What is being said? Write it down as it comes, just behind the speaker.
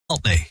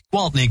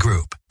Gwaltney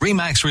Group,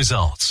 RE/MAX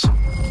Results.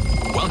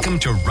 Welcome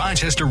to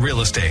Rochester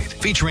Real Estate,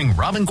 featuring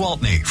Robin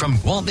Gwaltney from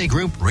Gwaltney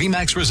Group,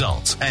 RE/MAX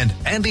Results, and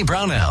Andy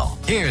Brownell.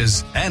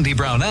 Here's Andy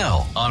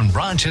Brownell on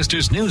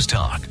Rochester's News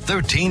Talk,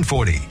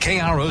 1340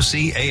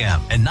 KROC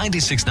AM and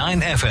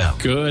 96.9 FM.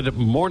 Good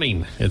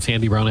morning. It's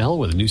Andy Brownell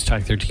with News Talk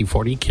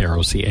 1340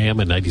 KROC AM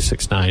and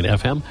 96.9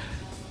 FM.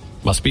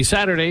 Must be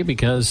Saturday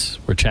because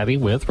we're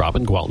chatting with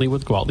Robin Gwaltney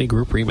with Gwaltney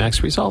Group,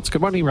 RE/MAX Results.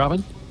 Good morning,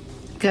 Robin.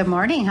 Good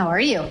morning. How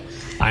are you?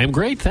 I am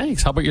great,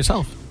 thanks. How about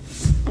yourself?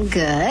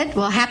 Good.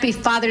 Well, happy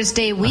Father's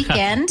Day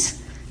weekend.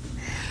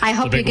 I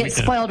hope you get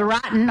spoiled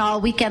rotten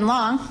all weekend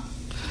long.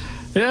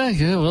 Yeah,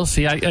 we'll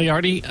see.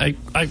 I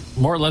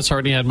more or less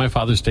already had my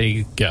Father's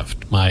Day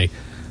gift. My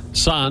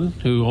son,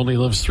 who only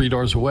lives 3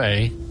 doors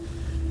away,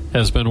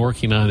 has been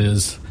working on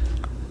his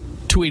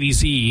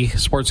 280Z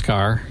sports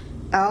car.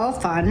 Oh,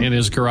 fun. In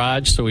his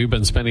garage, so we've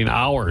been spending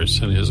hours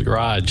in his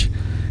garage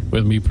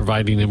with me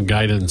providing him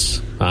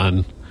guidance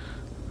on,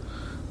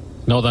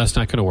 no, that's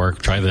not going to work,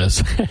 try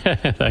this,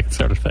 that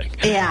sort of thing.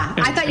 Yeah,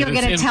 I thought you were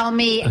going to tell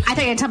me,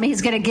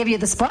 he's going to give you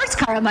the sports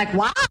car. I'm like,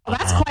 wow,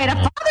 that's quite a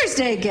Father's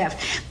Day gift.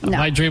 No,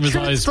 my dream is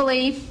always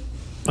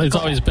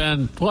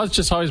been one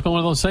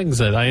of those things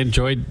that I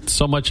enjoyed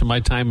so much in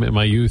my time in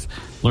my youth,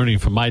 learning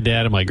from my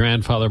dad and my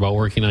grandfather about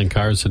working on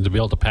cars, and to be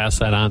able to pass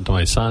that on to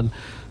my son.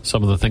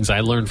 Some of the things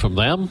I learned from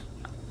them,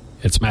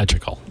 it's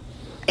magical.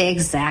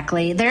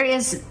 Exactly. There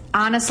is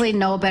honestly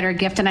no better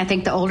gift, and I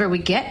think the older we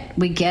get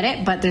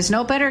it, but there's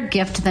no better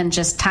gift than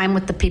just time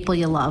with the people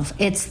you love.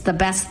 It's the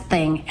best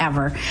thing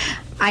ever.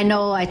 I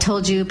know I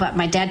told you, but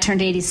my dad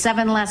turned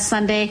 87 last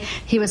Sunday.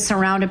 He was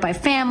surrounded by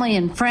family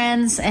and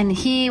friends, and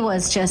he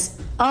was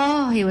just,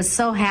 he was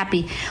so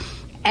happy.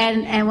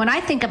 And when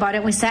I think about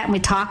it, we sat and we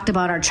talked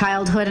about our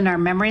childhood and our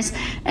memories,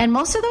 and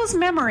most of those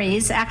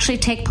memories actually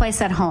take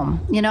place at home.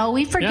 You know,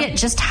 we forget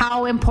just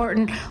how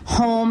important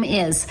home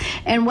is,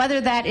 and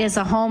whether that is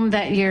a home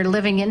that you're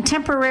living in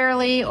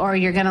temporarily or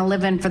you're going to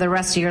live in for the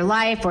rest of your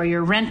life or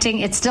you're renting,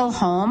 it's still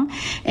home,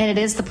 and it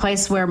is the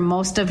place where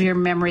most of your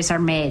memories are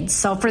made.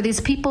 So for these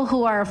people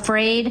who are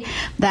afraid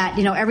that,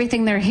 you know,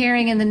 everything they're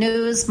hearing in the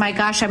news, my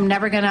gosh, I'm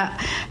never going to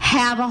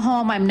have a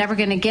home, I'm never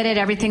going to get it,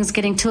 everything's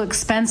getting too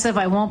expensive,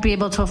 I won't be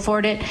able to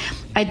afford it.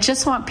 I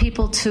just want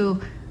people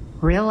to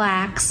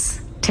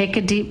relax, take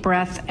a deep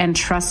breath, and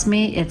trust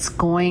me, it's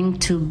going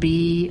to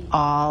be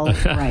all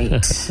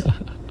right.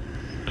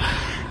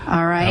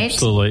 All right?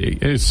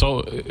 Absolutely.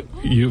 So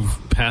you've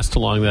passed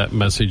along that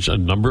message a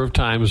number of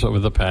times over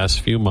the past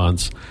few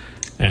months,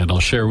 and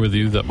I'll share with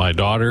you that my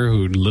daughter,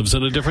 who lives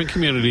in a different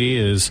community,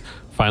 is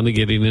finally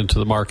getting into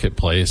the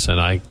marketplace, and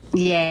I've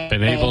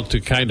been able to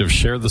kind of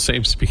share the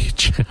same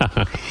speech.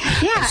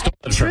 Yeah,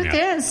 the truth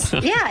is,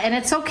 and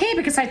it's okay,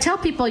 because I tell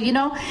people, you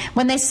know,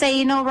 when they say,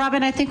 you know,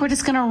 Robin, I think we're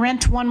just going to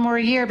rent one more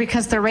year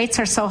because the rates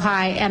are so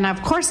high. And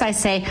of course I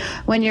say,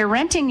 when you're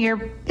renting,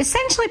 you're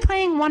essentially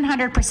paying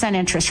 100%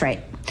 interest rate.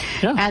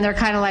 Yeah. And they're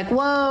kind of like,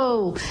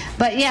 whoa.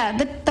 But yeah,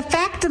 the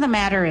fact of the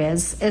matter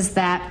is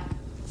that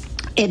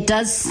it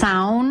does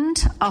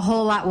sound a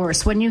whole lot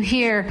worse when you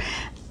hear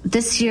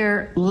this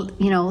year,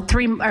 you know,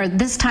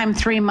 this time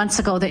 3 months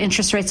ago, the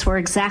interest rates were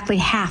exactly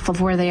half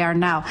of where they are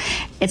now.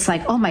 It's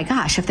like, oh my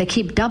gosh, if they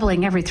keep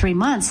doubling every 3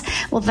 months,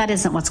 well, that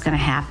isn't what's going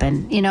to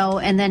happen, you know.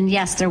 And then,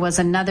 yes, there was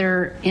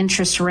another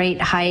interest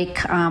rate hike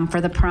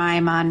for the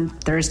prime on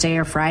Thursday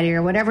or Friday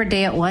or whatever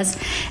day it was.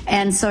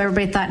 And so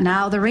everybody thought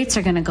now the rates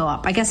are going to go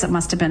up. I guess it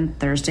must have been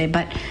Thursday,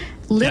 but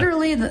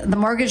literally the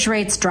mortgage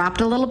rates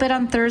dropped a little bit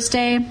on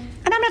Thursday.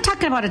 And I'm not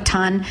talking about a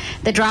ton.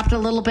 They dropped a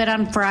little bit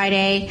on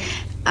Friday.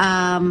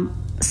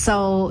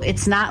 So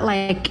it's not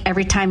like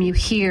every time you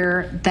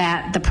hear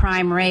that the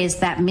prime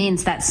raised, that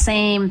means that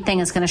same thing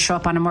is going to show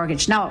up on a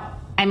mortgage. Now,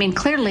 I mean,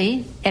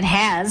 clearly it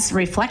has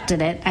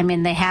reflected it. I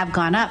mean, they have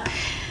gone up.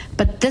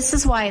 But this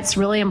is why it's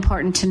really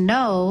important to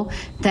know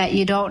that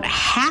you don't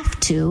have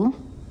to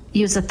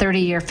use a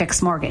 30-year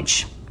fixed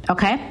mortgage.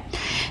 Okay?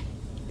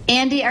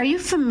 Andy, are you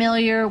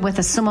familiar with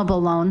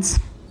assumable loans?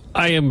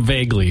 I am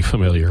vaguely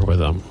familiar with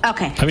them.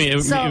 Okay. I mean,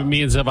 it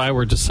means if I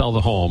were to sell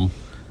the home,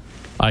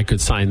 I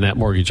could sign that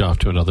mortgage off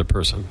to another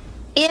person.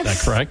 Is that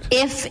correct?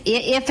 If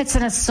it's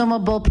an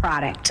assumable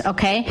product,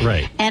 okay?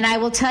 Right. And I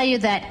will tell you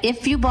that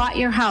if you bought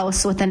your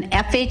house with an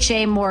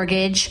FHA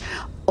mortgage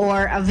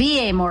or a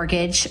VA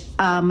mortgage,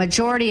 a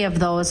majority of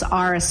those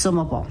are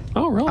assumable.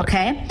 Oh, really?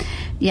 Okay.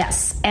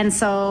 Yes. And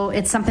so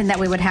it's something that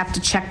we would have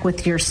to check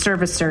with your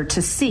servicer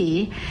to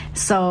see.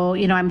 So,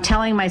 you know, I'm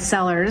telling my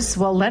sellers,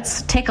 well,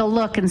 let's take a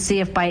look and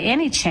see if by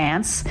any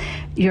chance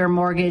your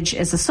mortgage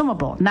is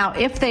assumable. Now,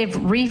 if they've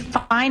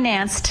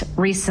refinanced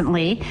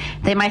recently,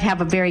 they might have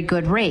a very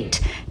good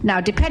rate.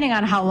 Now, depending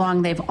on how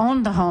long they've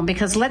owned the home,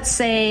 because let's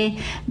say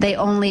they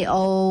only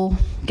owe,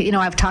 you know,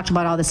 I've talked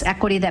about all this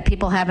equity that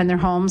people have in their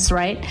homes,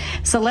 right?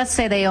 So let's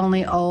say they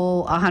only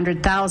owe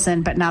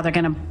 $100,000, but now they're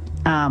going to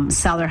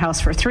sell their house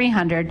for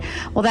 $300,000.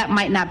 Well, that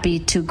might not be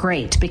too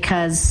great,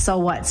 because so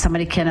what?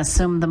 Somebody can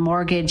assume the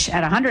mortgage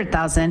at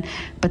 $100,000,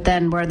 but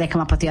then where do they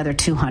come up with the other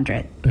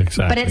 $200,000?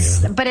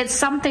 Exactly. But it's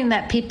something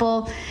that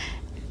people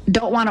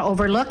don't want to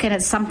overlook, and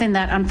it's something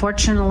that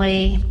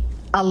unfortunately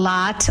a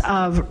lot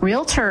of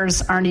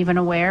realtors aren't even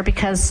aware,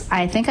 because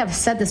I think I've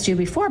said this to you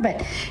before,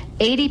 but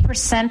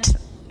 80%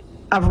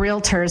 of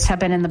realtors have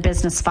been in the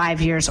business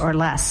 5 years or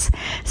less.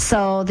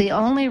 So the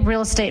only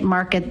real estate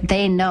market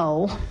they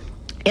know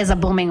is a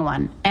booming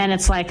one. And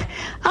it's like,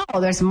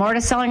 oh, there's more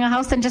to selling a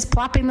house than just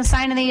plopping the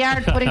sign in the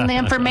yard, putting the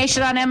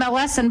information on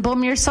MLS, and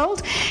boom, you're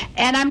sold.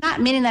 And I'm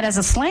not meaning that as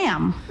a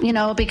slam,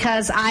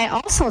 because I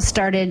also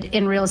started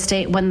in real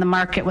estate when the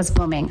market was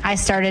booming. I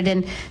started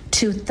in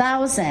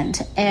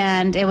 2000,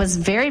 and it was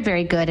very,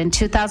 very good in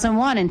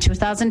 2001 and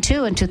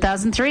 2002 and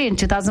 2003 and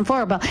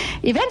 2004. But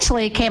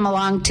eventually it came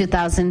along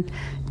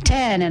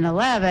 2010 and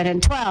 11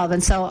 and 12.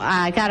 And so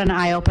I got an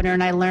eye-opener,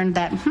 and I learned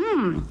that,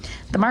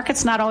 the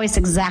market's not always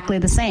exactly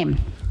the same.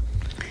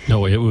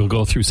 No, it will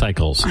go through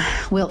cycles.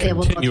 It will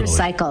go through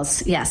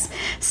cycles, yes.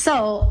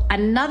 So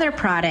another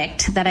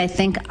product that I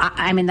think,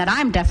 that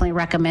I'm definitely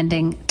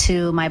recommending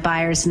to my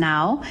buyers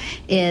now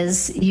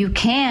is you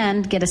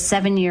can get a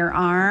 7-year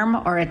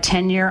ARM or a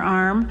 10-year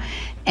ARM.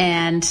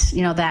 And,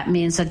 that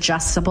means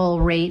adjustable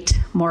rate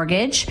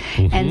mortgage.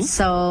 Mm-hmm. And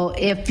so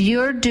if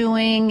you're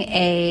doing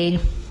a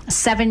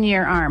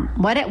 7-year ARM,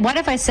 what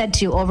if I said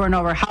to you over and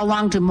over, how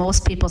long do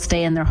most people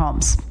stay in their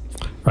homes?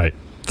 Right.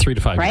 3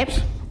 to 5 right?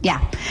 years. Yeah.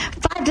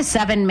 5 to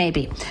 7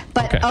 maybe.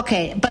 But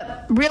okay.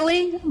 But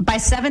really, by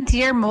 7th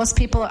year, most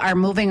people are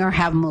moving or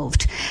have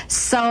moved.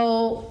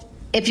 So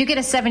if you get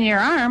a 7-year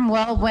ARM,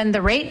 well, when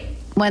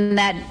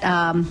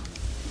that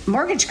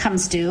mortgage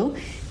comes due,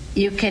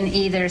 you can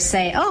either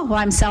say, oh, well,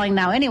 I'm selling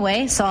now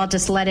anyway, so I'll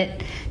just let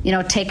it,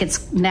 take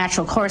its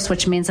natural course,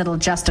 which means it'll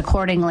adjust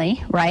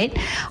accordingly, right?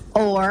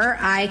 Or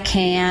I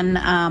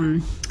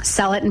can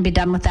sell it and be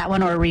done with that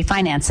one, or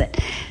refinance it.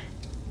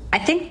 I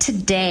think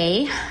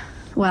today,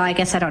 well, I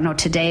guess I don't know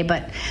today,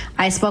 but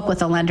I spoke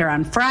with a lender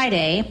on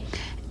Friday,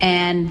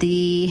 and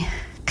the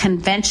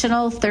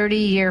conventional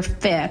 30-year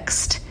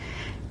fixed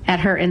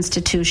at her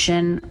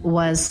institution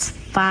was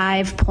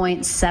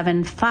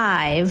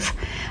 5.75,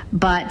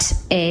 but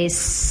a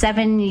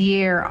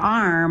 7-year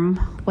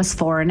ARM was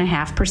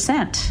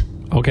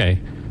 4.5%. Okay.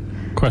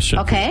 Question.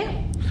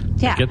 Okay.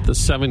 Yeah. Get the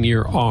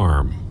 7-year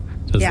ARM.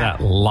 Does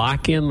that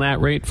lock in that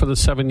rate for the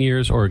 7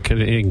 years, or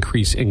can it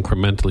increase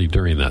incrementally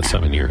during that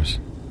 7 years?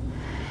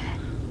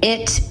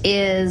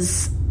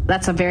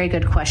 That's a very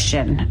good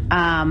question,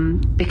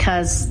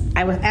 because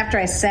after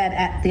I said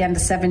at the end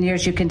of 7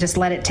 years, you can just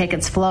let it take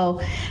its flow.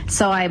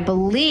 So I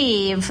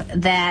believe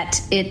that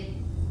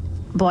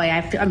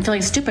I'm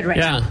feeling stupid right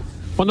now.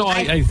 Well, no,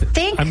 I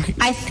think I'll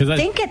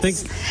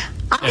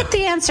get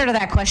the answer to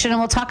that question, and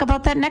we'll talk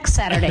about that next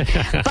Saturday.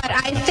 But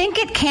I think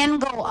it can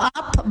go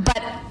up,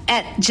 but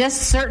at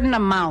just certain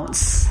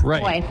amounts.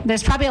 Right. Boy,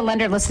 there's probably a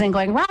lender listening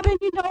going, Robin,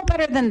 you know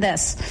better than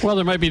this. Well,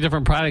 there might be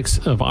different products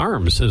of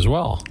ARMs as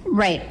well.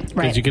 Right.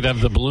 Because you could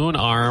have the balloon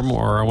ARM,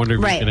 or I wonder if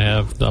you could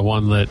have the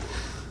one that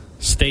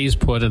stays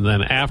put, and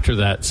then after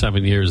that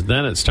 7 years,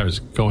 then it starts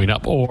going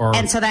up.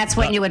 And so that's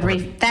when you would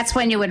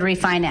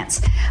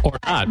refinance. Or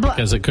not,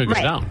 because it could go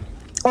down.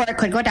 Or it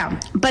could go down.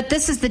 But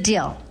this is the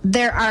deal.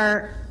 There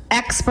are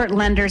expert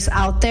lenders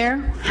out there.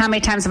 How many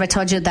times have I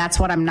told you that's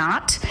what I'm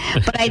not?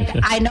 But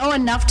I know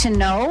enough to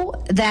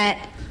know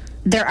that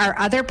there are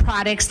other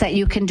products that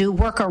you can do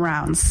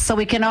workarounds. So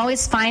we can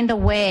always find a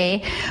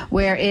way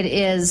where it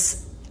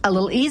is a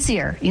little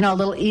easier, a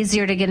little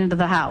easier to get into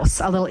the house,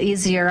 a little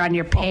easier on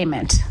your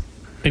payment.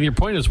 And your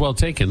point is well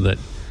taken, that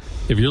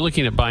if you're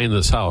looking at buying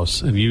this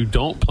house and you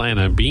don't plan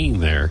on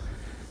being there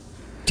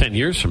 10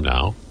 years from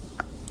now,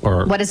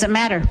 or what does it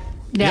matter?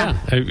 Yeah.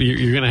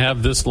 You're going to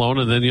have this loan,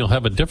 and then you'll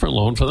have a different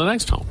loan for the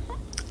next home.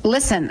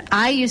 Listen,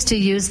 I used to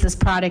use this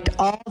product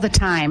all the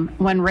time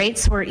when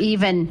rates were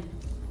even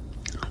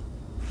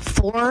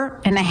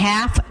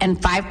 4.5%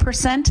 and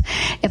 5%.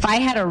 If I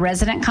had a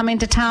resident coming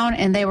to town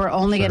and they were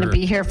only going to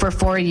be here for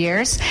 4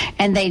 years,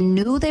 and they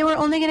knew they were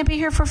only going to be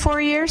here for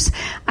 4 years,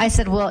 I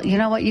said, well, you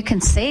know what? You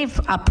can save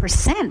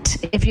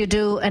 1% if you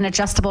do an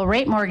adjustable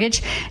rate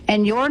mortgage,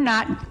 and you're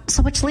not.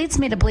 So, which leads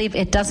me to believe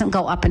it doesn't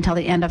go up until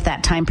the end of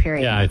that time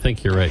period. Yeah, I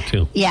think you're right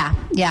too. Yeah.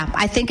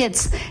 I think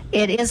it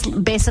is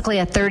basically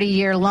a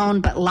 30-year loan,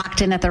 but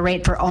locked in at the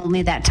rate for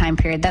only that time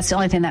period. That's the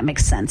only thing that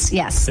makes sense.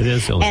 Yes, it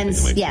is. The only thing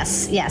that makes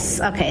sense.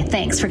 Yes. Okay.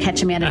 Thanks for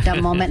catching me at a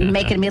dumb moment and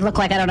making me look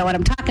like I don't know what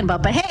I'm talking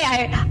about. But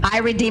hey, I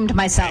redeemed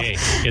myself. Hey,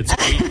 it's a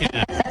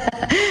weekend.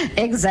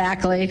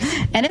 Exactly.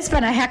 And it's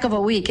been a heck of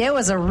a week. It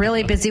was a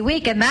really busy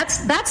week. And that's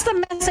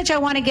the message I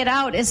want to get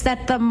out, is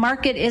that the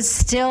market is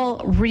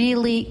still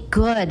really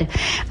good.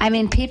 I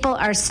mean, people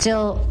are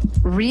still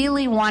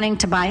really wanting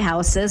to buy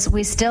houses.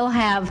 We still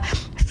have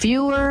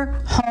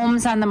fewer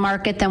homes on the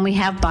market than we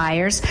have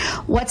buyers.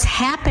 What's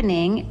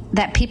happening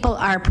that people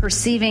are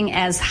perceiving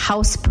as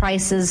house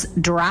prices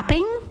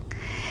dropping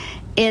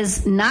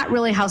is not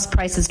really house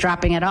prices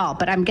dropping at all.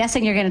 But I'm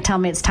guessing you're going to tell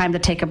me it's time to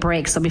take a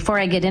break. So before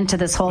I get into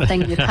this whole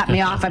thing and you cut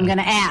me off, I'm going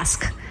to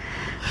ask.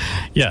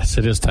 Yes,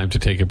 it is time to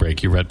take a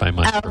break. You read my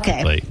mind.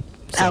 Okay.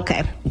 So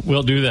okay.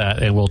 We'll do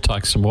that, and we'll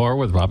talk some more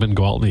with Robin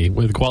Gwaltney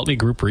with Gwaltney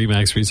Group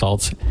RE/MAX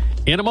Results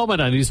in a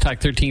moment on News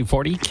Talk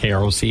 1340,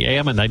 KROC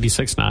AM and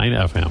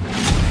 96.9 FM.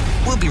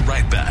 We'll be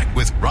right back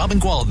with Robin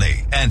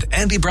Gwaltney and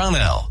Andy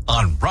Brownell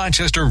on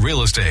Rochester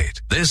Real Estate.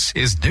 This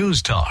is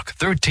News Talk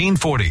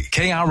 1340,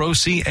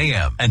 KROC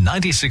AM and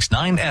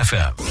 96.9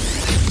 FM.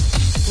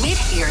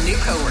 Meet your new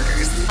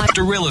coworkers.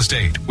 Rochester Real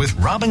Estate with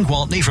Robin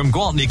Gwaltney from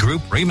Gwaltney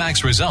Group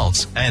RE/MAX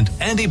Results and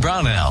Andy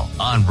Brownell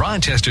on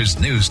Rochester's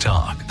News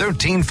Talk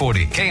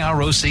 1340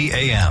 KROC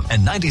AM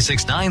and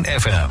 96.9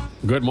 FM.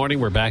 Good morning.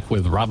 We're back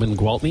with Robin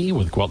Gwaltney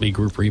with Gwaltney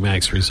Group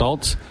RE/MAX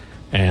Results.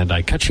 And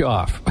I cut you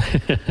off.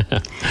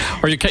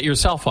 Or you cut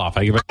yourself off.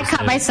 I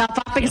cut myself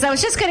off because I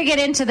was just going to get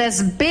into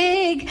this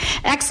big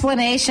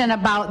explanation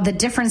about the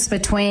difference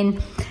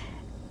between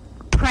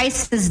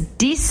prices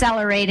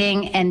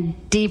decelerating and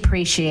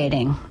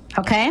depreciating.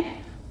 Okay?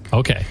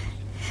 Okay.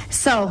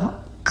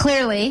 So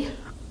clearly,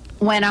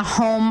 when a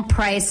home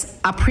price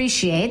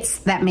appreciates,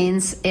 that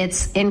means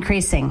it's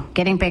increasing,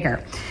 getting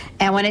bigger.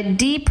 And when it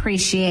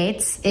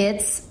depreciates,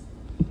 it's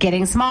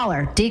getting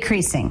smaller,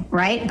 decreasing,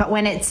 right? But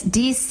when it's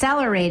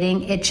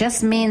decelerating, it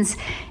just means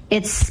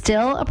it's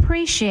still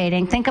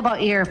appreciating. Think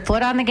about your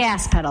foot on the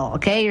gas pedal,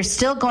 okay? You're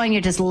still going,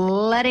 you're just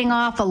letting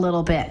off a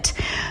little bit,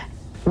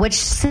 which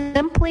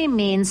simply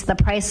means the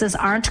prices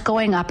aren't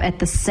going up at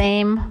the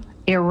same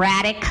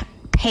erratic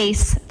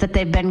pace that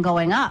they've been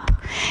going up.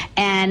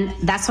 And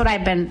that's what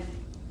I've been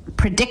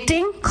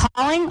predicting,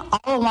 calling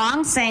all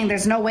along, saying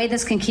there's no way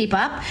this can keep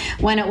up,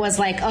 when it was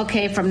like,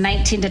 okay, from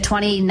 19 to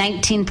 20,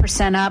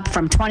 19% up,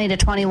 from 20 to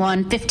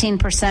 21,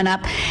 15%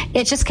 up.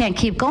 It just can't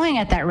keep going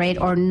at that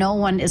rate, or no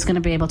one is going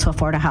to be able to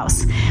afford a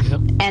house.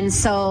 Yep. And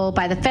so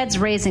by the Feds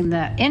raising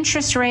the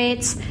interest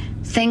rates,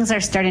 things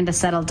are starting to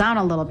settle down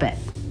a little bit.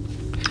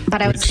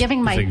 But I was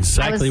giving my...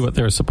 exactly what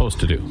they're supposed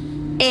to do.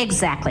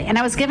 Exactly. And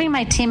I was giving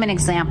my team an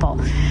example.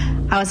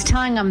 I was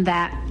telling them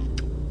that,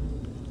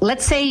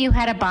 let's say you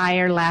had a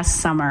buyer last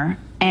summer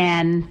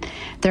and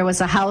there was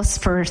a house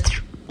for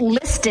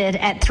listed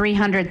at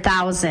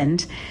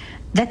 $300,000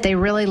 that they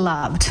really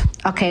loved.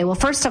 Okay, well,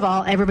 first of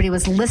all, everybody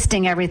was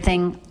listing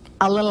everything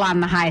a little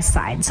on the high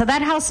side. So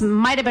that house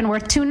might have been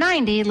worth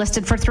 $290,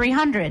 listed for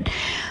 $300.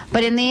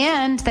 But in the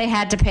end, they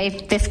had to pay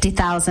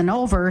 $50,000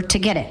 over to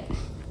get it.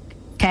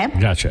 Okay?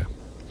 Gotcha.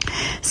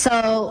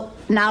 So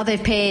now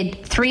they've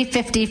paid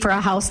 $350 for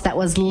a house that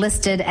was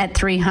listed at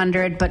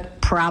 $300, but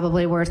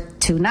probably worth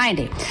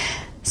 $290.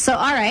 So,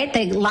 all right,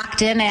 they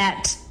locked in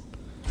at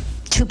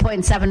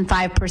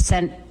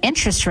 2.75%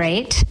 interest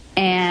rate,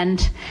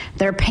 and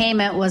their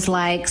payment was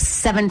like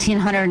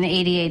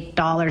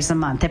 $1,788 a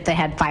month if they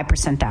had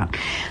 5% down.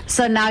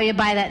 So now you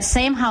buy that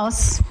same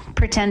house,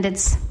 pretend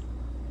it's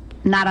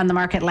not on the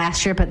market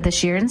last year, but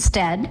this year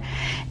instead.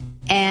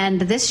 And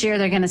this year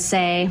they're going to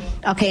say,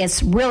 okay,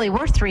 it's really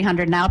worth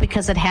 $300 now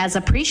because it has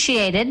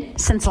appreciated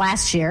since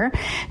last year,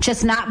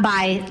 just not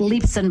by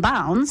leaps and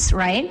bounds,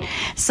 right?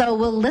 So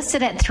we'll list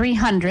it at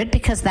 $300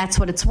 because that's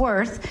what it's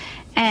worth,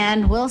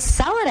 and we'll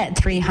sell it at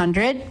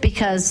 $300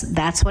 because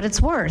that's what it's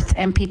worth.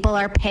 And people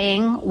are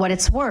paying what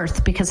it's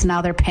worth because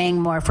now they're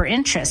paying more for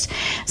interest.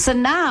 So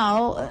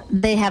now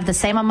they have the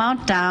same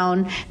amount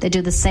down. They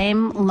do the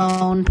same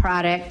loan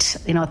product,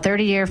 a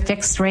 30-year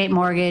fixed rate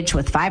mortgage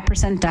with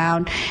 5%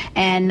 down.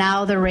 And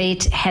now the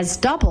rate has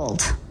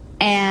doubled.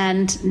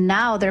 And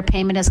now their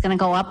payment is going to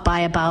go up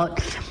by about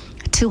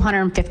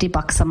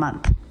 $250 a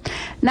month.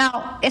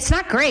 Now, it's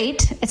not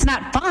great. It's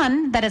not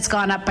fun that it's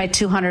gone up by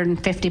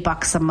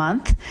 $250 a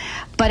month,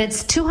 but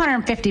it's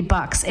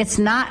 $250. It's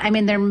not,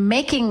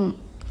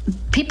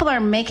 people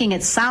are making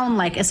it sound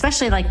like,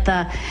 especially like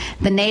the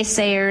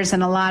naysayers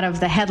and a lot of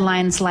the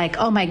headlines like,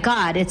 oh my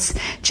God, it's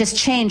just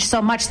changed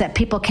so much that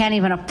people can't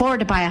even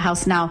afford to buy a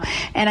house now.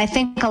 And I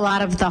think a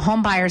lot of the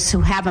home buyers who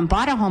haven't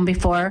bought a home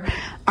before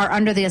are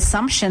under the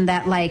assumption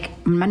that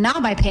like, now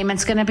my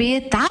payment's going to be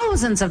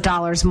thousands of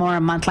dollars more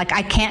a month. Like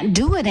I can't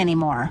do it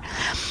anymore.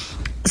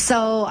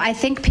 So I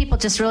think people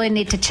just really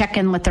need to check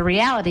in with the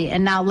reality.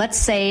 And now let's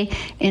say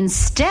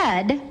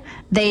instead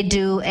they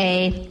do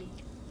a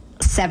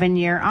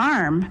 7-year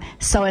ARM.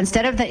 So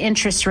instead of the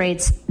interest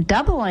rates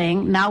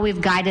doubling, now we've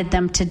guided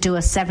them to do a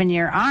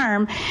 7-year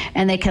ARM,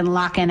 and they can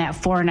lock in at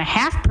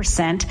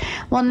 4.5%.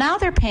 Well, now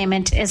their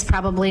payment is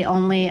probably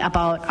only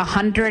about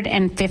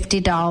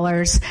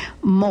 $150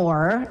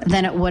 more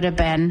than it would have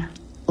been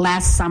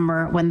last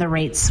summer when the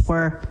rates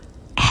were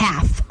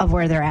half of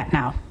where they're at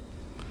now.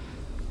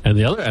 And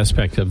the other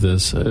aspect of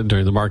this,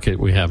 during the market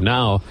we have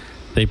now,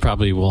 they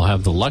probably will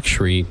have the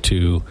luxury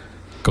to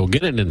go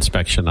get an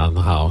inspection on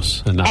the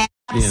house and not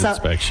the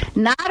inspection.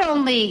 Not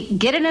only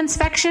get an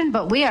inspection,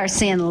 but we are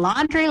seeing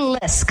laundry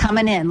lists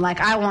coming in. Like,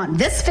 I want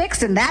this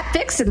fixed and that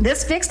fixed and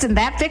this fixed and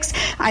that fixed.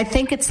 I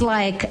think it's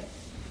like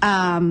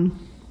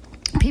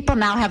people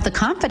now have the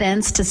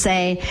confidence to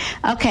say,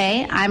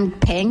 okay, I'm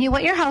paying you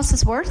what your house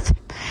is worth,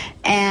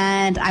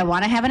 and I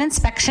want to have an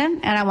inspection,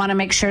 and I want to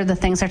make sure the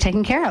things are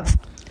taken care of.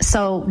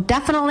 So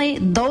definitely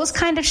those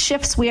kind of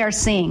shifts we are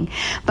seeing.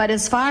 But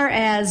as far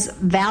as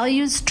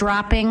values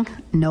dropping,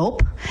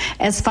 nope.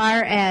 As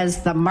far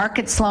as the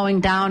market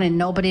slowing down and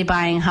nobody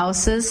buying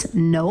houses,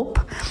 nope.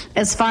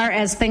 As far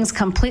as things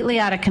completely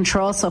out of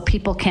control so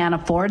people can't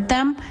afford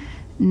them,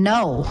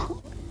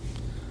 no.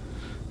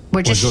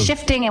 We're just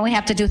shifting, and we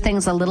have to do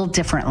things a little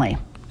differently.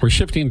 We're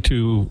shifting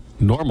to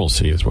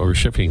normalcy is what we're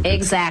shifting to.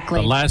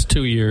 Exactly. The last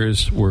 2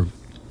 years were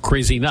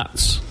crazy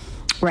nuts.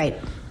 Right.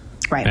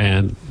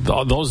 And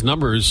those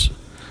numbers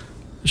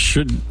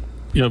should, if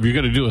you're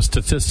going to do a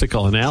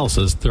statistical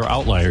analysis, they're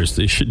outliers.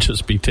 They should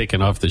just be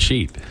taken off the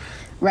sheet.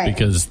 Right.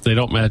 Because they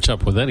don't match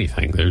up with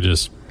anything. They're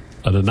just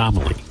an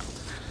anomaly.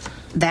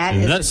 That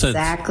is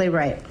exactly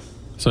right.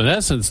 So in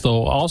essence,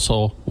 though,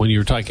 also, when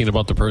you're talking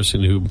about the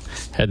person who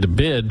had to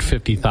bid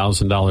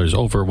 $50,000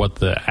 over what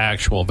the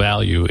actual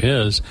value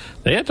is,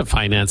 they had to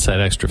finance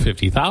that extra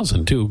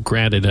 $50,000 too,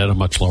 granted at a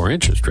much lower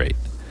interest rate.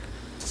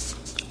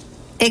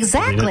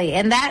 Exactly.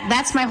 And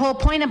that's my whole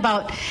point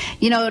about,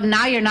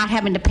 now you're not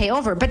having to pay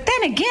over. But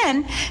then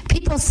again,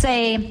 people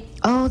say,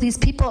 oh, these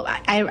people,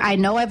 I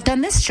know I've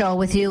done this show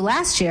with you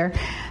last year.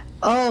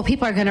 Oh,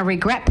 people are going to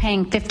regret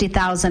paying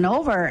 $50,000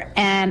 over.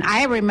 And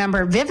I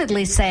remember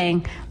vividly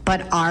saying,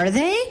 but are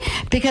they?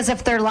 Because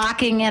if they're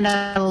locking in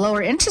a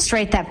lower interest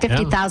rate, that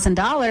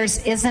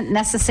 $50,000 isn't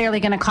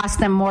necessarily going to cost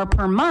them more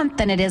per month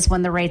than it is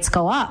when the rates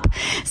go up.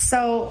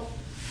 So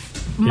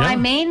my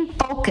main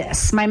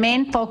focus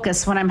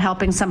when I'm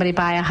helping somebody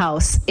buy a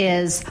house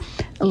is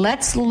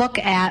let's look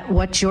at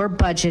what your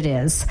budget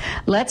is.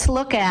 Let's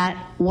look at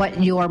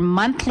what your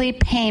monthly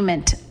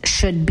payment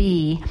should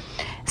be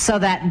so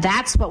that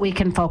that's what we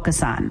can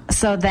focus on,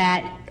 so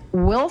that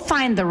we'll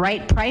find the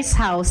right price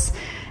house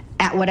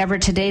at whatever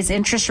today's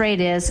interest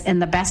rate is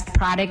and the best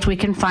product we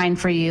can find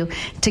for you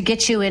to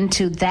get you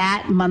into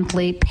that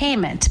monthly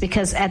payment.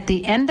 Because at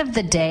the end of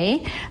the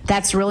day,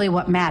 that's really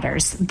what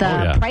matters.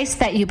 The price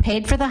that you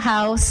paid for the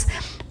house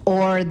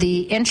or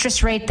the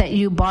interest rate that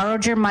you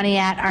borrowed your money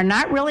at are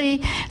not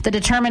really the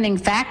determining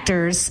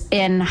factors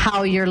in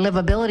how your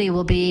livability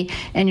will be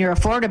and your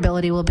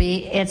affordability will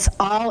be. It's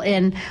all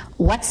in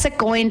what's it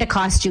going to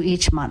cost you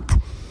each month.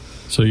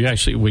 So you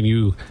actually, when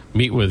you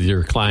meet with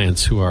your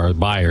clients who are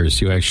buyers,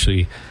 do you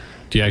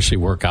actually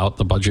work out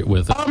the budget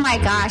with them? Oh my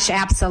gosh,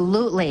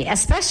 absolutely.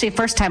 Especially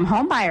first-time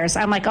home buyers.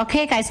 I'm like,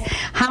 okay, guys,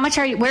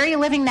 where are you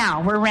living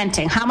now? We're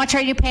renting. How much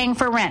are you paying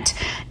for rent?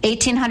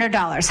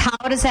 $1,800.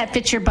 How does that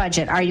fit your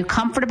budget? Are you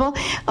comfortable?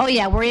 Oh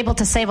yeah, we're able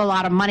to save a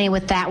lot of money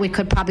with that. We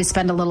could probably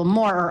spend a little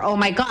more. Or, oh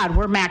my God,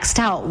 we're maxed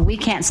out. We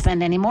can't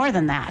spend any more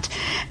than that.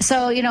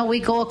 So, we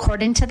go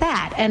according to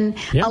that. And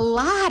a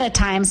lot of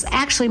times,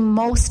 actually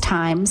most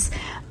times,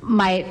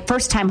 my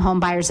first-time home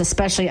buyers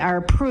especially are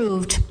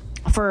approved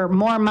for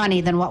more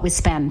money than what we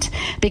spend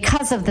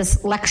because of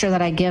this lecture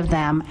that I give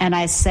them. And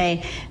I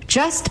say,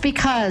 just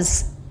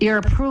because you're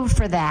approved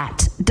for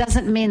that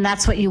doesn't mean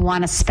that's what you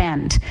want to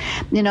spend,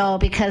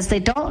 because they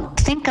don't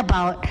think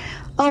about,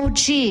 oh,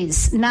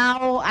 geez,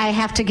 now I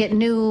have to get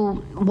new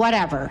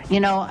whatever,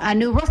 a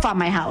new roof on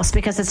my house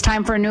because it's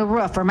time for a new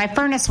roof, or my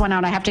furnace went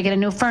out, I have to get a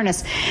new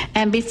furnace.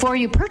 And before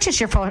you purchase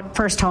your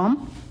first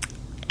home,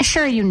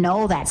 sure, you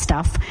know that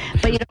stuff,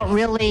 but you don't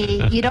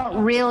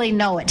really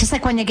know it. Just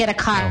like when you get a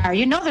car,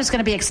 there's going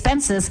to be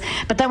expenses,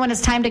 but then when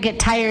it's time to get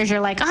tires, you're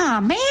like,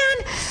 oh man,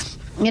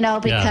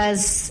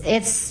 because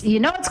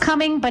it's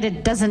coming, but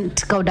it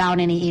doesn't go down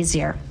any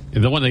easier.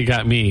 The one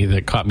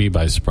that caught me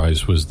by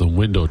surprise was the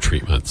window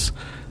treatments.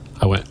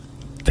 I went,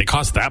 they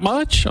cost that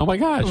much? Oh my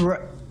gosh.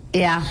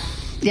 Yeah.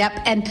 Yep.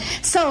 And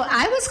so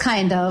I was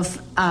kind of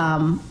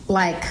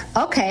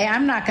okay,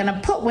 I'm not going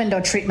to put window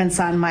treatments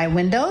on my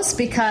windows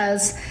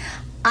because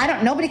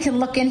nobody can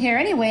look in here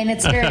anyway, and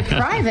it's very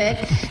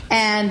private.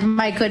 And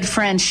my good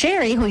friend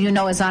Sherry, who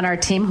is on our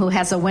team, who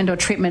has a window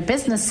treatment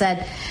business,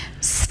 said,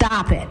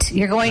 stop it.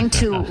 You're going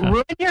to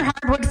ruin your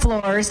hardwood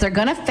floors. They're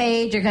going to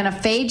fade. You're going to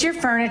fade your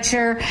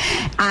furniture.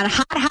 On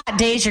hot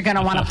days, you're going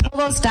to want to pull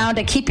those down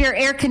to keep your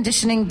air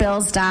conditioning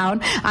bills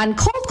down. On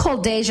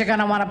cold days, you're going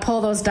to want to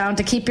pull those down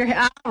to keep your...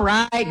 All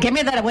right, give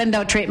me that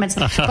window treatments.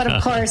 But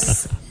of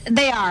course,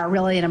 they are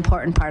really an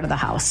important part of the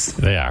house.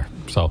 They are.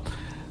 So,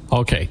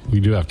 okay, we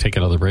do have to take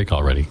another break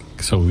already.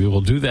 So we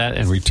will do that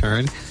and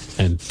return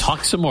and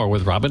talk some more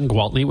with Robin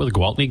Gwaltney with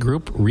Gwaltney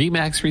Group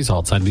RE/MAX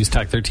Results on News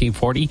Talk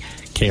 1340,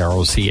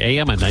 KROC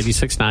AM and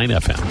 96.9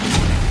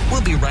 FM.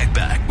 We'll be right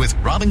back with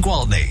Robin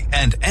Gwaltney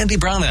and Andy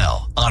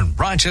Brownell on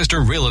Rochester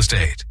Real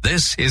Estate.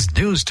 This is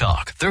News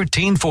Talk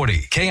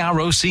 1340,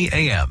 KROC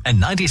AM and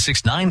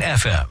 96.9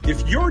 FM.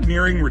 If you're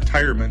nearing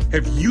retirement,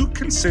 have you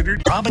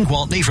considered... Robin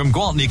Gwaltney from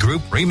Gwaltney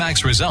Group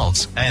RE/MAX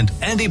Results and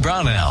Andy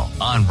Brownell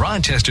on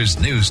Rochester's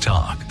News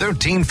Talk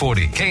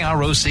 1340,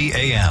 KROC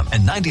AM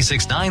and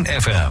 96.9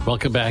 FM.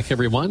 Welcome back,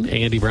 everyone.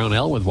 Andy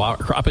Brownell with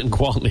Robin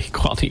Gwaltney,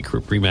 Gwaltney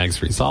Group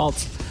RE/MAX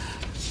Results.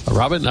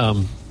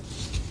 Robin,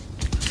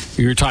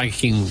 you're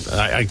talking,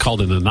 I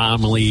called it an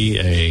anomaly,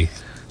 a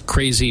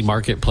crazy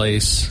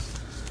marketplace.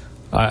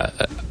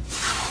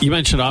 You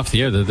mentioned off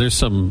the air that there's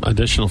some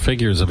additional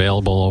figures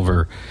available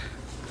over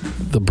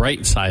the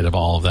bright side of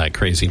all of that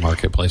crazy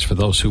marketplace for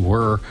those who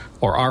were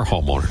or are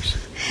homeowners.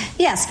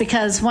 Yes,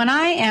 because when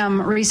I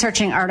am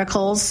researching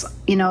articles,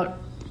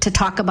 to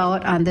talk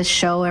about on this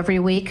show every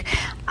week,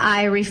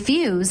 I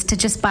refuse to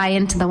just buy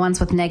into the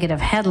ones with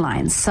negative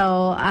headlines.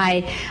 So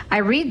I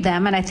read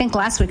them, and I think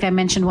last week I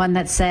mentioned one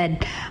that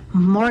said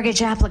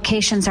mortgage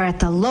applications are at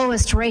the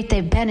lowest rate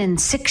they've been in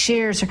 6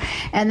 years.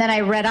 And then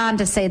I read on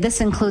to say this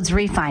includes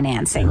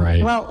refinancing.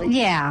 Right. Well,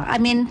 yeah,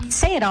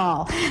 say it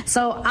all.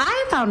 So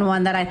I found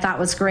one that I thought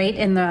was great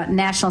in the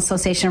National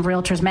Association of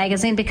Realtors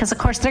magazine because, of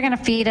course, they're going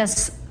to feed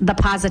us the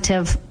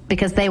positive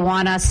because they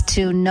want us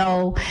to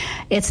know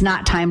it's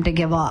not time to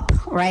give up,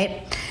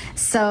 right?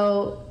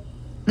 So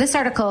this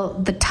article,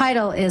 the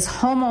title is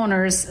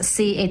Homeowners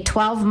See a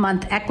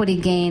 12-Month Equity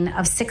Gain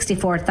of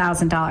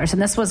 $64,000.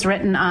 And this was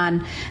written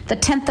on the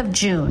 10th of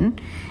June.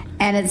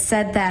 And it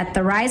said that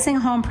the rising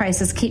home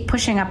prices keep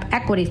pushing up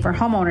equity for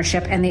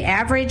homeownership, and the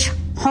average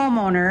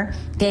homeowner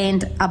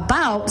gained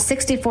about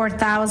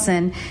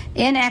 $64,000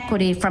 in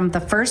equity from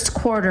the first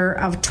quarter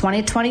of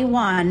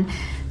 2021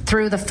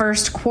 through the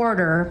first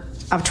quarter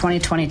of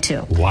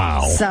 2022.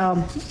 Wow.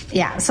 So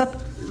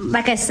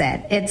like I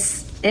said,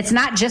 it's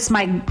not just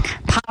my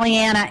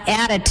Pollyanna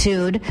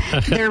attitude.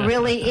 There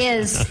really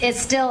is, it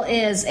still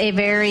is a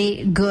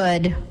very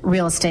good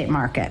real estate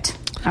market.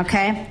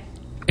 Okay?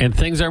 And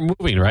things are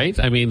moving, right?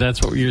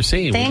 That's what you're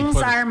seeing. Things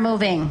are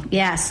moving,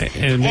 yes.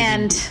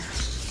 And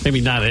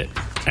maybe not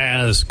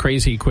as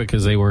crazy quick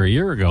as they were a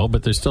year ago,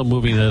 but they're still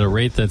moving at a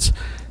rate that's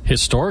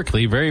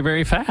historically very,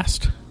 very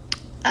fast.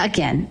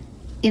 Again,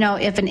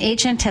 if an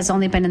agent has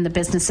only been in the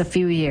business a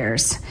few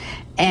years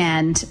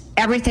and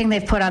everything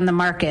they've put on the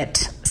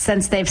market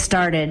since they've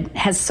started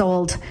has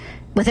sold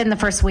within the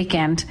first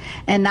weekend,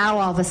 and now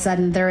all of a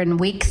sudden they're in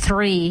week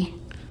 3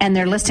 and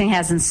their listing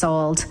hasn't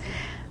sold,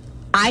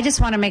 I just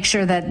want to make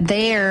sure that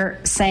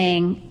they're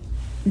saying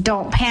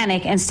don't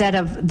panic instead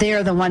of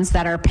they're the ones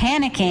that are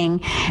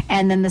panicking,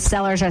 and then the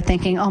sellers are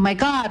thinking, oh my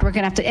God, we're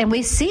going to have to, and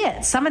we see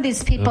it. Some of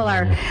these people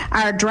are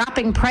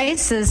dropping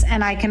prices,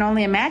 and I can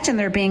only imagine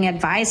they're being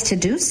advised to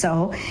do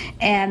so,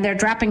 and they're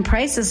dropping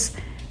prices,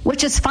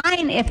 which is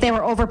fine if they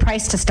were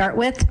overpriced to start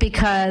with,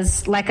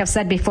 because like I've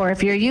said before,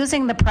 if you're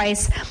using the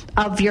price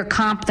of your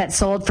comp that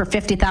sold for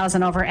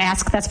 $50,000 over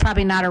ask, that's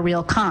probably not a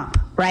real comp,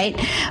 right?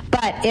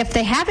 But if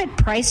they have it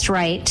priced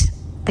right,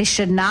 they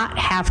should not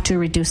have to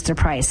reduce their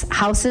price.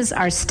 Houses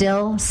are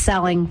still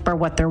selling for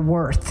what they're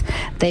worth.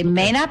 They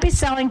may not be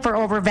selling for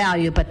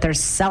overvalue, but they're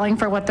selling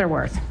for what they're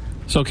worth.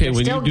 So, okay,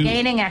 they're still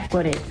gaining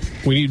equity.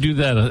 When you do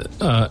that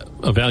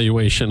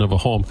evaluation of a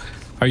home,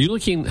 are you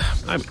looking,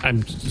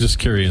 I'm just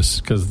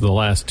curious, because the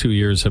last 2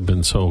 years have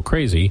been so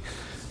crazy,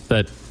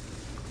 that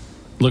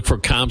look for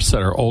comps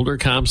that are older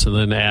comps and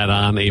then add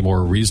on a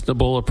more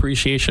reasonable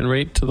appreciation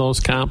rate to those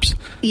comps?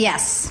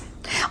 Yes.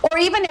 Or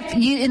even if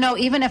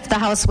even if the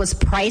house was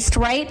priced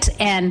right,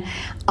 and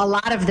a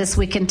lot of this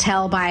we can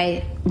tell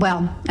by,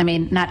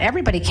 not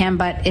everybody can,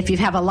 but if you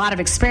have a lot of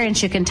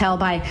experience, you can tell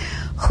by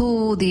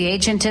who the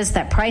agent is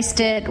that priced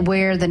it,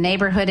 where the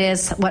neighborhood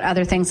is, what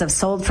other things have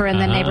sold for in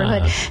the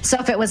neighborhood. So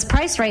if it was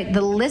priced right,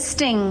 the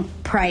listing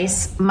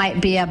price might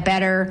be a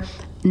better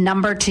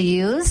number to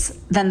use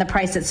than the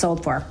price it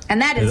sold for.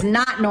 And that is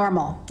not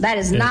normal. That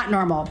is not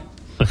normal.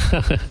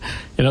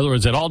 In other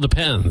words, it all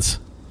depends.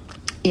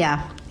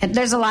 Yeah.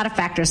 There's a lot of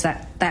factors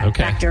that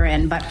factor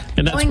in, but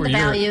knowing the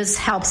values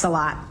helps a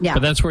lot. Yeah.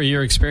 But that's where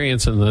your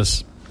experience in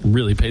this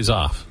really pays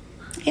off.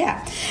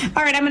 Yeah.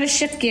 All right, I'm going to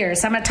shift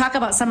gears. I'm going to talk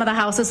about some of the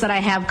houses that I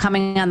have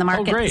coming on the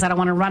market because I don't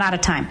want to run out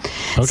of time.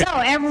 Okay. So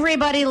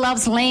everybody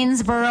loves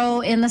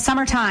Lanesboro in the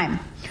summertime.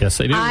 Yes,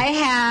 they do. I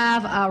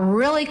have a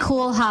really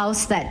cool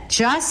house that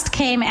just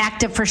came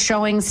active for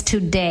showings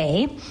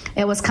today.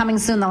 It was coming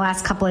soon the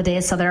last couple of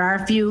days, so there are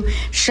a few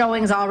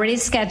showings already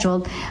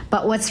scheduled.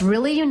 But what's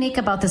really unique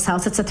about this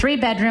house, it's a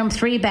 3-bedroom,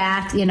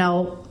 3-bath,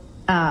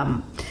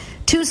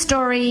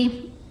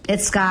 2-story.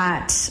 It's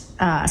got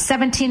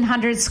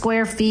 1,700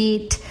 square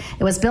feet.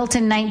 It was built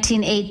in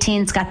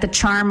 1918. It's got the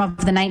charm of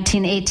the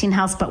 1918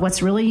 house, but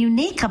what's really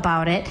unique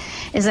about it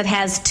is it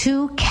has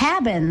 2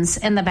 cabins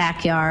in the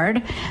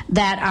backyard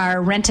that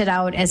are rented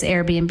out as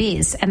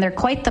Airbnbs, and they're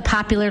quite the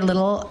popular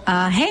little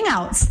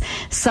hangouts.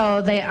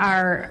 So they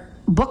are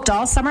booked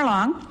all summer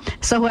long.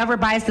 So whoever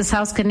buys this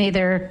house can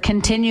either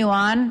continue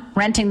on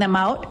renting them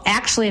out.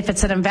 Actually, if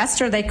it's an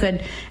investor, they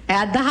could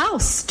add the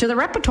house to the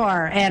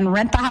repertoire and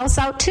rent the house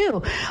out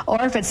too.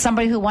 Or if it's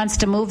somebody who wants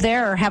to move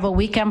there or have a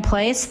weekend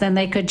place, then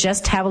they could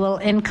just have a little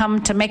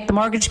income to make the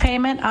mortgage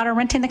payment out of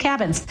renting the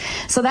cabins.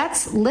 So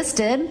that's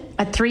listed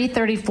at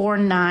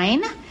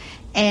 $334,900,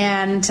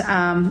 and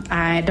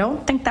I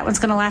don't think that one's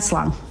going to last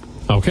long.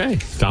 Okay,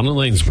 down in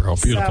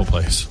Lanesboro, beautiful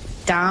place.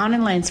 Down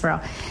in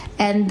Lanesboro.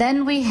 And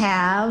then we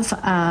have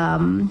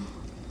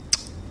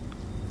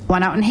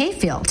one out in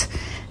Hayfield.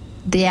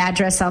 The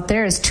address out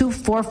there is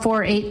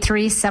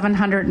 24483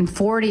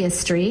 740th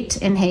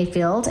Street in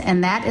Hayfield,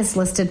 and that is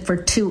listed for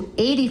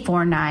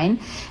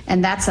 $284,900,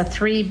 and that's a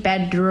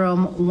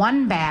 3-bedroom,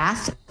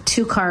 1-bath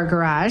 2-car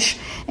garage,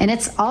 and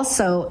it's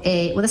also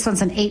this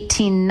one's an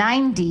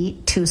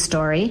 1890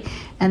 2-story,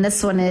 and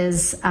this one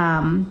is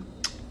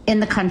in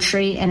the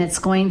country, and it's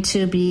going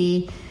to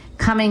be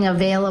coming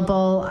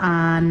available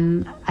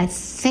on, I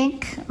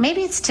think,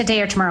 maybe it's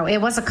today or tomorrow. It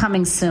was a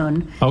coming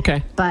soon.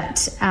 Okay.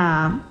 But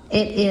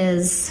it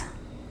is,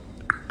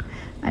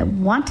 I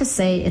want to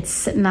say it's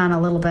sitting on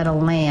a little bit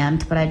of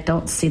land, but I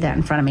don't see that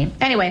in front of me.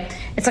 Anyway,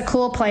 it's a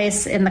cool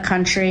place in the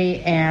country,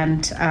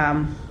 and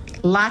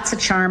lots of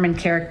charm and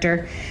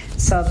character.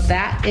 So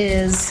that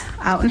is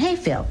out in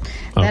Hayfield.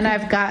 Okay. Then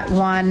I've got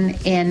one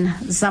in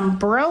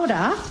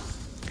Zumbrota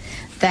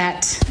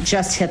that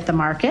just hit the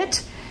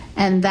market,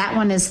 and that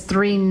one is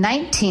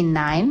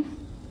 $319,900.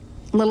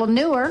 A little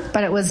newer,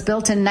 but it was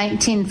built in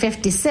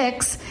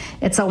 1956.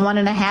 It's a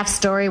 1.5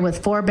 story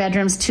with 4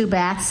 bedrooms, 2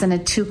 baths, and a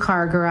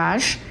 2-car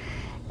garage.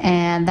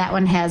 And that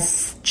one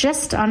has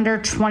just under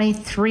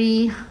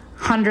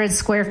 2,300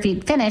 square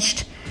feet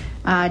finished,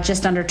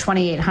 just under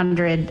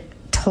 2,800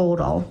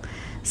 total.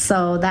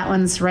 So that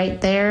one's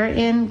right there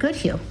in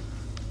Goodhue.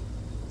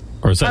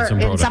 Or is that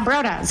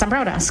Zumbrota?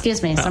 Zumbrota,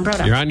 excuse me,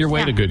 Zumbrota. You're on your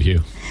way to Goodhue.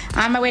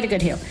 On my way to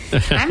Goodhue.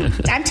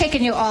 I'm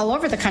taking you all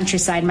over the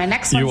countryside. My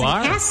next one's in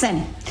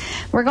Casson.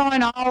 We're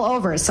going all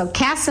over. So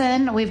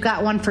Casson, we've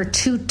got one for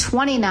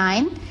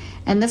 $229,000,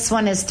 and this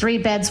one is 3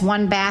 beds,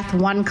 1 bath,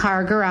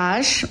 1-car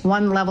garage,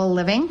 1-level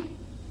living,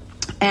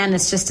 and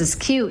it's just as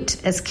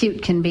cute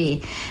can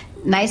be.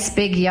 Nice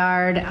big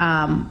yard.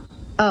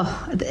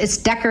 It's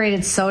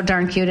decorated so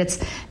darn cute. It's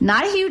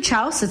not a huge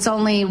house. It's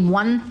only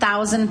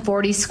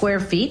 1,040 square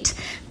feet,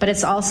 but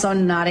it's also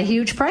not a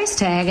huge price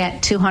tag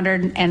at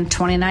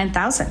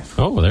 $229,000.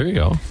 Oh, there you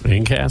go.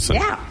 In Casson.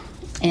 Yeah,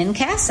 in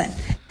Casson.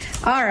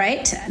 All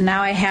right.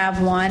 Now I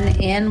have one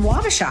in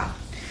Wabasha,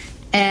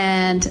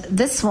 and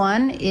this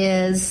one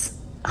is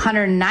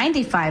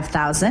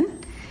 $195,000,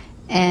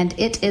 and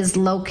it is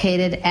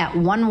located at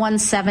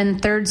 117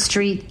 3rd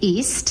Street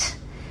East,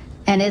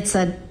 and it's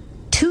a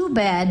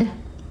 2-bed,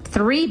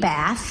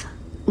 3-bath,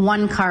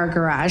 1-car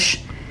garage.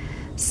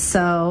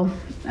 So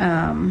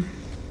that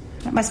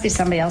must be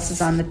somebody else's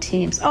on the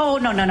teams. Oh,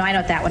 no, I know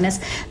what that one is.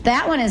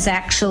 That one is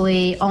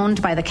actually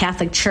owned by the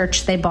Catholic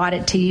Church. They bought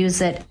it to use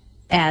it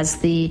as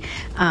the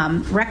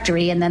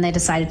rectory, and then they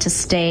decided to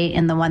stay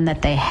in the one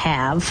that they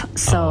have.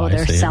 So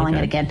they're selling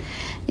it again.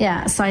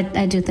 Yeah, so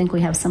I do think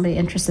we have somebody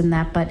interested in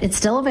that, but it's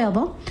still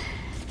available.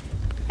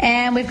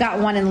 And we've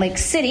got one in Lake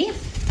City.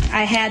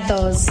 I had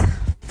those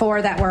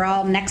 4 that were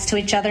all next to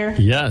each other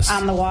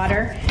on the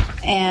water,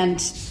 and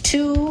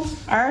 2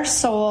 are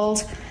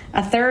sold.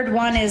 A 3rd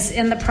one is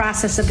in the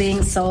process of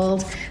being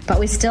sold, but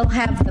we still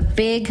have the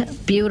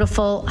big,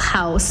 beautiful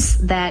house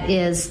that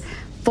is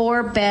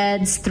 4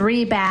 beds,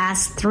 3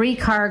 baths,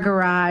 3-car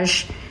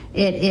garage.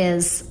 It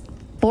is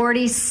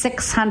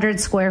 4,600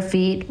 square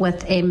feet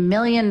with a $1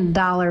 million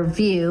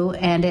view,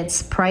 and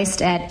it's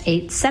priced at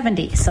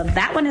 $870,000. So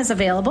that one is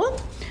available.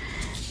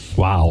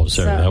 Wow.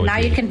 So now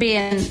you can be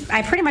in,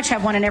 I pretty much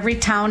have one in every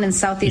town in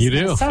southeast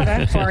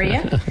Minnesota for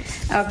you.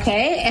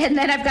 Okay. And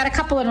then I've got a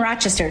couple in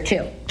Rochester,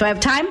 too. Do I have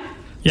time?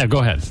 Yeah, go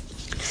ahead.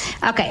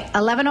 Okay.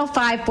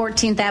 1105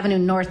 14th Avenue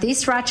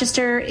Northeast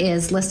Rochester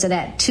is listed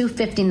at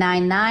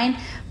 $259,900.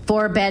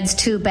 4 beds,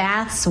 2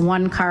 baths,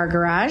 1-car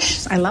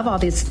garage. I love all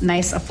these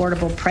nice,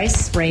 affordable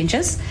price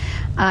ranges.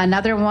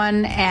 Another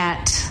one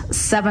at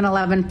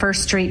 711 1st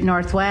Street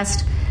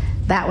Northwest.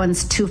 That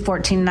one's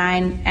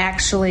 $214,900.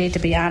 Actually, to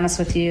be honest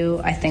with you,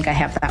 I think I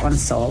have that one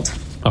sold.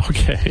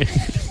 Okay.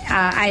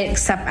 I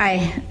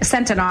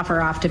sent an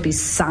offer off to be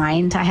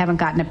signed. I haven't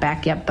gotten it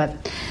back yet,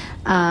 but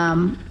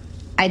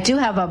I do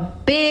have a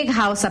big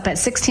house up at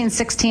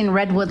 1616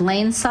 Redwood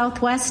Lane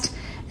Southwest,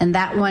 and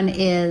that one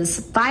is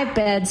 5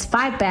 beds,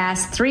 5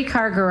 baths,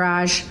 3-car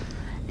garage,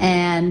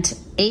 and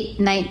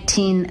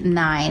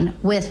 $819,900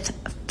 with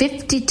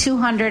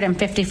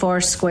 5,254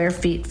 square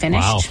feet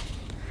finished. Wow.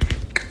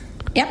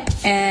 Yep,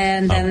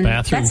 and then a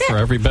bathroom that's for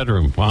it. every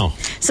bedroom. Wow.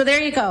 So there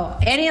you go.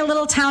 Any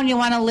little town you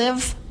want to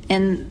live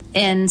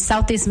in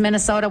southeast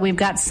Minnesota, we've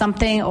got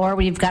something, or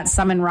we've got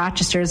some in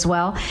Rochester as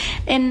well.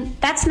 And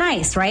that's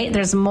nice, right?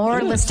 There's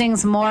more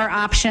listings, more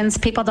options.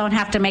 People don't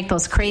have to make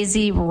those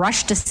crazy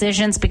rush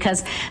decisions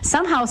because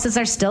some houses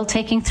are still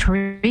taking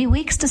 3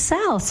 weeks to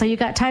sell. So you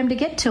got time to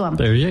get to them.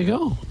 There you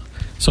go.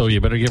 So you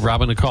better give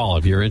Robin a call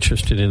if you're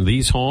interested in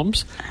these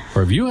homes,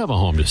 or if you have a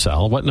home to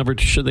sell. What number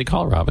should they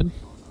call, Robin?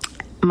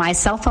 My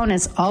cell phone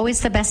is always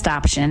the best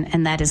option,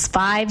 and that is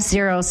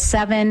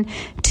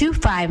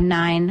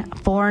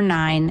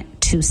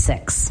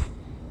 507-259-4926.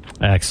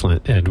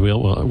 Excellent. And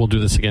we'll do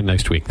this again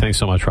next week. Thanks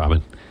so much,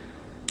 Robin.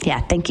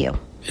 Yeah, thank you.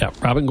 Yeah,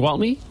 Robin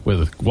Gwaltney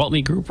with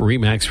Gwaltney Group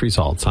RE/MAX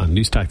Results on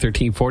Newstalk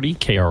 1340,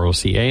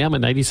 KROC AM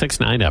and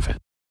 96.9 FM.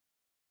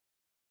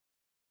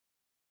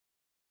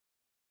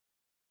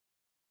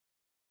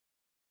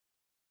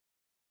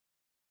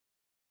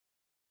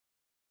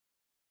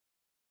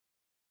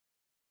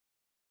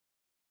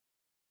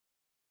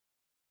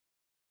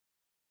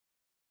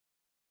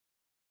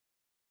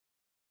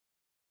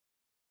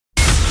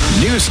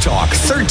 Newstalk 13.